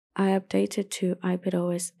I updated to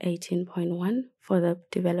iPadOS 18.1 for the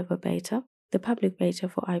developer beta. The public beta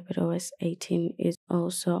for iPadOS 18 is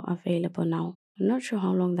also available now. I'm not sure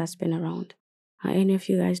how long that's been around. Are any of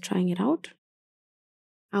you guys trying it out?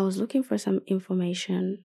 I was looking for some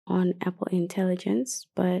information on Apple Intelligence,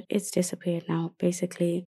 but it's disappeared now.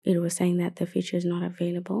 Basically, it was saying that the feature is not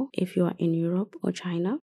available if you are in Europe or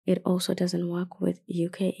China. It also doesn't work with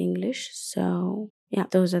UK English. So, yeah,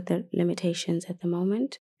 those are the limitations at the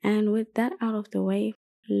moment. And with that out of the way,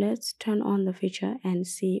 let's turn on the feature and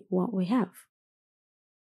see what we have.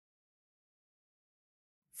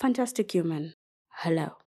 Fantastic human.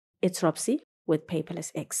 Hello, it's Robsy with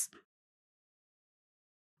Paperless X.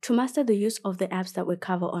 To master the use of the apps that we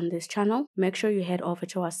cover on this channel, make sure you head over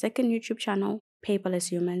to our second YouTube channel, Paperless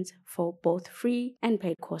Humans, for both free and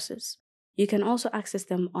paid courses. You can also access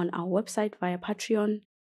them on our website via Patreon.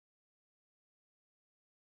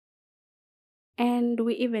 And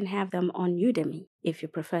we even have them on Udemy if you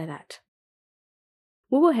prefer that.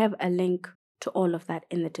 We will have a link to all of that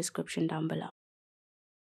in the description down below.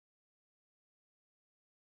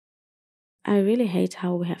 I really hate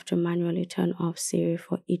how we have to manually turn off Siri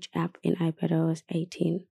for each app in iPadOS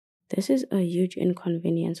 18. This is a huge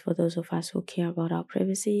inconvenience for those of us who care about our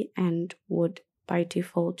privacy and would by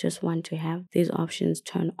default just want to have these options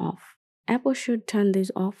turned off. Apple should turn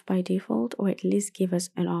these off by default, or at least give us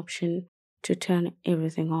an option to turn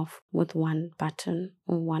everything off with one button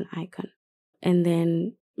or one icon. And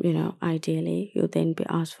then, ideally, you'll then be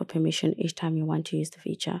asked for permission each time you want to use the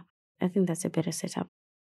feature. I think that's a better setup.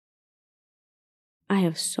 I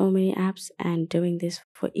have so many apps, and doing this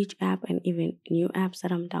for each app and even new apps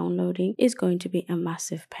that I'm downloading is going to be a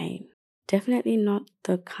massive pain. Definitely not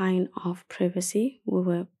the kind of privacy we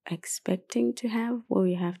were expecting to have, where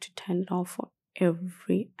we have to turn it off for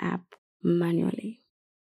every app manually.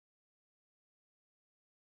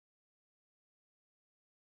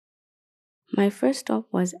 My first stop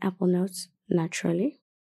was Apple Notes, naturally.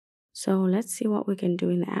 So let's see what we can do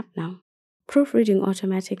in the app now. Proofreading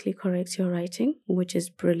automatically corrects your writing, which is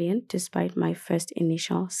brilliant despite my first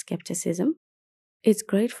initial skepticism. It's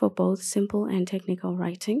great for both simple and technical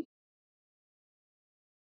writing.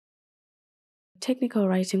 Technical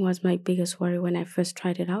writing was my biggest worry when I first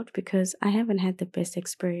tried it out because I haven't had the best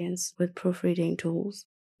experience with proofreading tools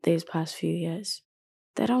these past few years.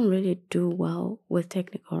 They don't really do well with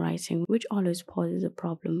technical writing, which always poses a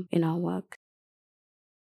problem in our work.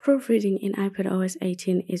 Proofreading in iPadOS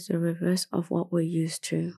 18 is the reverse of what we're used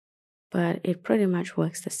to, but it pretty much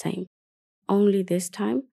works the same. Only this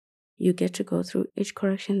time, you get to go through each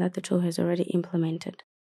correction that the tool has already implemented.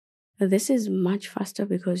 This is much faster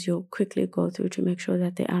because you'll quickly go through to make sure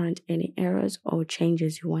that there aren't any errors or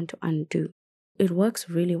changes you want to undo. It works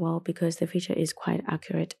really well because the feature is quite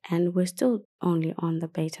accurate and we're still only on the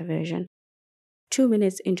beta version. 2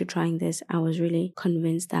 minutes into trying this, I was really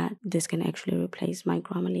convinced that this can actually replace my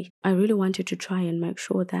Grammarly. I really wanted to try and make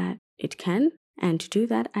sure that it can, and to do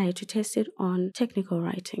that, I had to test it on technical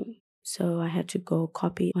writing. So I had to go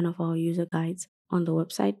copy one of our user guides on the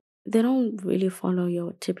website. They don't really follow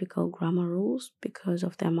your typical grammar rules because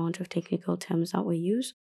of the amount of technical terms that we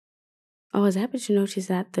use. I was happy to notice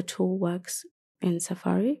that the tool works in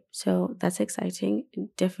Safari, so that's exciting.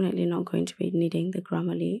 Definitely not going to be needing the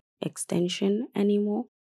Grammarly extension anymore.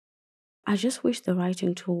 I just wish the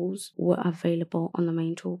writing tools were available on the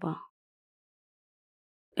main toolbar.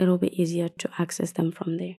 It'll be easier to access them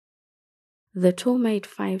from there. The tool made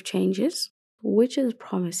 5 changes, which is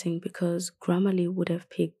promising because Grammarly would have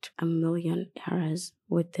picked a million errors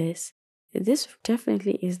with this. This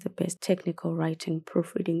definitely is the best technical writing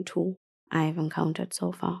proofreading tool I've encountered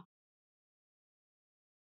so far.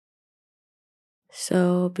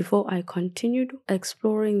 So before I continued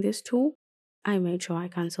exploring this tool, I made sure I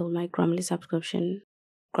canceled my Grammarly subscription.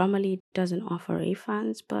 Grammarly doesn't offer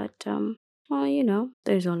refunds, but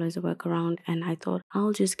there's always a workaround, and I thought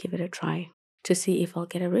I'll just give it a try to see if I'll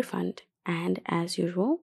get a refund. And as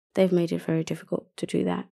usual, they've made it very difficult to do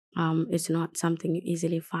that. It's not something you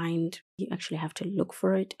easily find. You actually have to look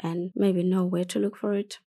for it and maybe know where to look for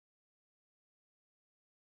it.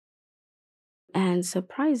 And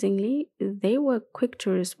surprisingly, they were quick to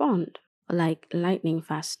respond, like lightning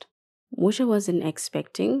fast, which I wasn't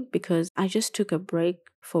expecting because I just took a break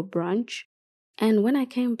for brunch. And when I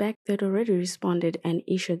came back, they'd already responded and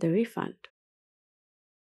issued the refund.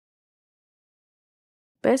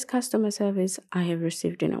 Best customer service I have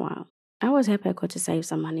received in a while. I was happy I got to save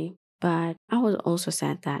some money, but I was also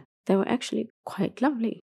sad that they were actually quite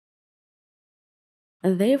lovely.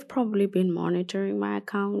 They've probably been monitoring my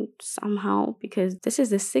account somehow because this is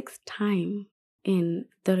the 6th time in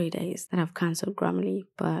 30 days that I've cancelled Grammarly,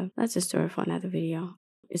 but that's a story for another video.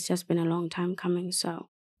 It's just been a long time coming, so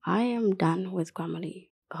I am done with Grammarly,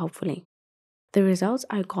 hopefully. The results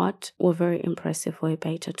I got were very impressive for a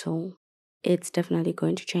beta tool. It's definitely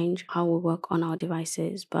going to change how we work on our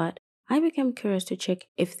devices, but I became curious to check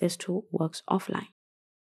if this tool works offline.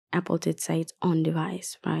 Apple did say it's on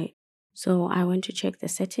device, right? So I went to check the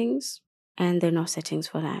settings, and there are no settings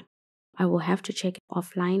for that. I will have to check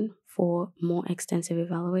offline for more extensive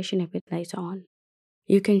evaluation a bit later on.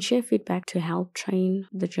 You can share feedback to help train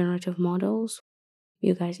the generative models.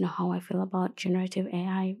 You guys know how I feel about generative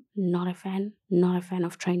AI. Not a fan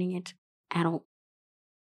of training it at all.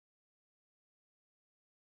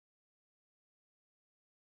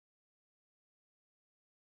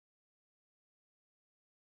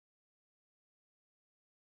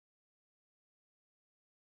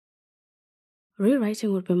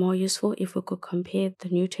 Rewriting would be more useful if we could compare the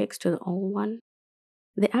new text to the old one.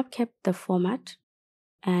 The app kept the format,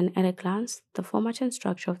 and at a glance, the format and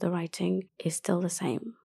structure of the writing is still the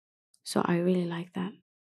same. So I really like that.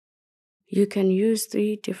 You can use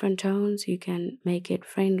 3 different tones. You can make it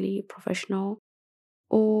friendly, professional,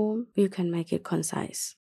 or you can make it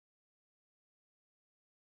concise.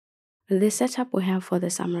 The setup we have for the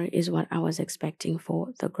summary is what I was expecting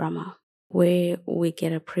for the grammar, where we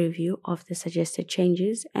get a preview of the suggested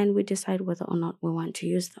changes and we decide whether or not we want to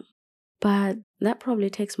use them. But that probably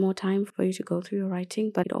takes more time for you to go through your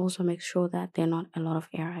writing, but it also makes sure that there are not a lot of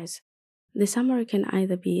errors. The summary can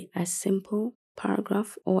either be a simple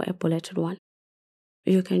paragraph or a bulleted one.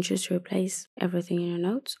 You can choose to replace everything in your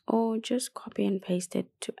notes or just copy and paste it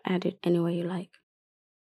to add it any way you like.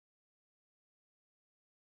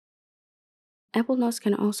 Apple Notes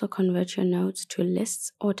can also convert your notes to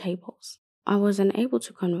lists or tables. I wasn't able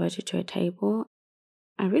to convert it to a table.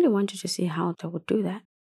 I really wanted to see how they would do that.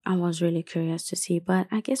 I was really curious to see, but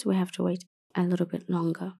I guess we have to wait a little bit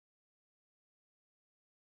longer.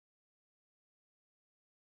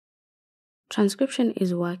 Transcription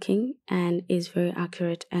is working and is very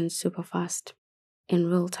accurate and super fast, in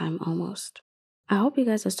real time almost. I hope you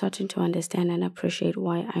guys are starting to understand and appreciate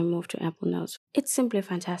why I moved to Apple Notes. It's simply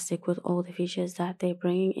fantastic with all the features that they're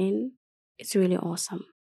bringing in. It's really awesome.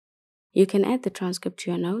 You can add the transcript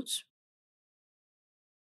to your notes.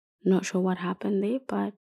 Not sure what happened there,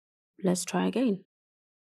 but let's try again.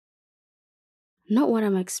 Not what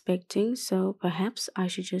I'm expecting, so perhaps I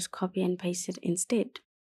should just copy and paste it instead.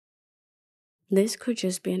 This could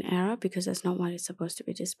just be an error because that's not what it's supposed to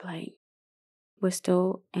be displaying. We're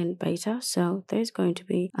still in beta, so there's going to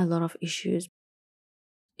be a lot of issues.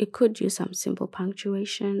 It could use some simple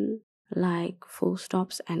punctuation like full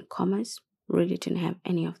stops and commas. Really didn't have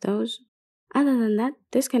any of those. Other than that,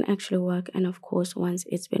 this can actually work, and of course, once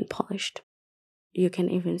it's been polished, you can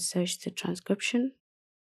even search the transcription.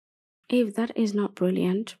 If that is not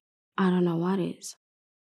brilliant, I don't know what is.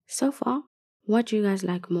 So far, what do you guys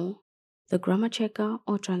like more? The grammar checker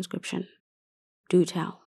or transcription? Do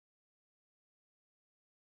tell.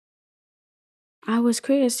 I was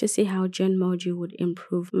curious to see how Genmoji would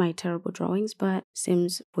improve my terrible drawings, but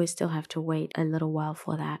seems we still have to wait a little while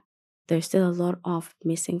for that. There's still a lot of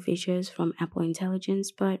missing features from Apple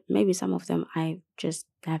Intelligence, but maybe some of them I just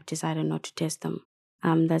have decided not to test them.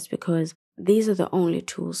 That's because these are the only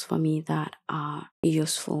tools for me that are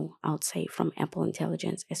useful, I would say, from Apple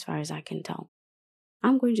Intelligence as far as I can tell.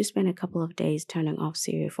 I'm going to spend a couple of days turning off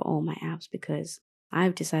Siri for all my apps because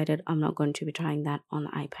I've decided I'm not going to be trying that on the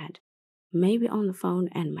iPad. Maybe on the phone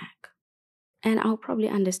and Mac. And I'll probably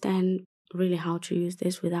understand really how to use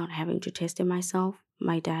this without having to test it myself.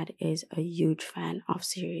 My dad is a huge fan of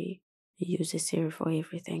Siri. He uses Siri for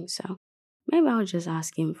everything. So maybe I'll just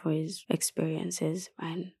ask him for his experiences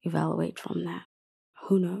and evaluate from that.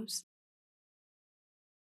 Who knows?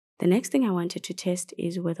 The next thing I wanted to test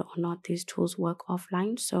is whether or not these tools work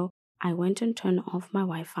offline. So I went and turned off my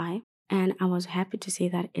Wi-Fi, and I was happy to see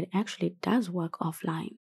that it actually does work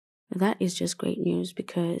offline. That is just great news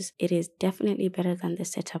because it is definitely better than the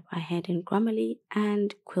setup I had in Grammarly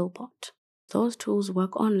and Quillbot. Those tools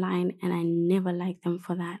work online and I never liked them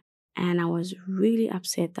for that. And I was really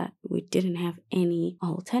upset that we didn't have any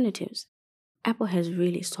alternatives. Apple has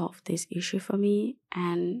really solved this issue for me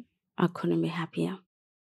and I couldn't be happier.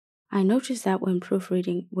 I noticed that when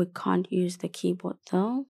proofreading, we can't use the keyboard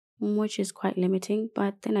though, which is quite limiting.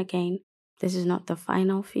 But then again, this is not the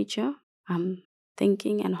final feature. I'm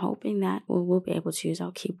thinking and hoping that we will be able to use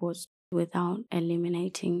our keyboards without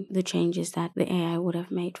eliminating the changes that the AI would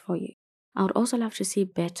have made for you. I would also love to see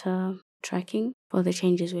better tracking for the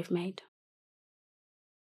changes we've made.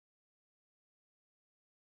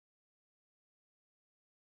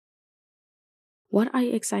 What are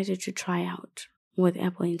you excited to try out with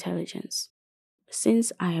Apple Intelligence?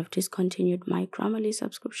 Since I have discontinued my Grammarly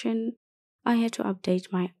subscription, I had to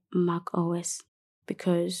update my Mac OS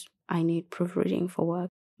because I need proofreading for work.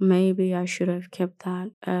 Maybe I should have kept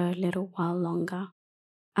that a little while longer.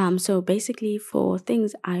 So basically, for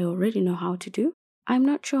things I already know how to do, I'm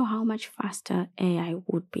not sure how much faster AI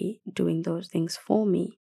would be doing those things for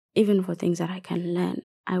me. Even for things that I can learn,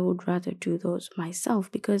 I would rather do those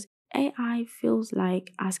myself because AI feels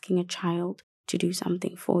like asking a child to do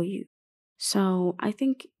something for you. So I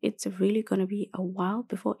think it's really going to be a while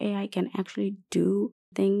before AI can actually do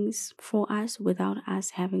things for us without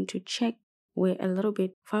us having to check. We're a little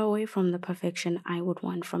bit far away from the perfection I would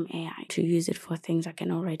want from AI to use it for things I can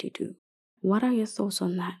already do. What are your thoughts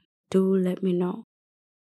on that? Do let me know.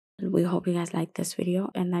 We hope you guys liked this video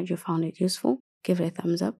and that you found it useful. Give it a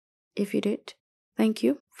thumbs up if you did. Thank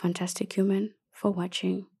you, fantastic human, for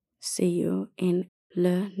watching. See you in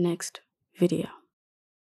the next video.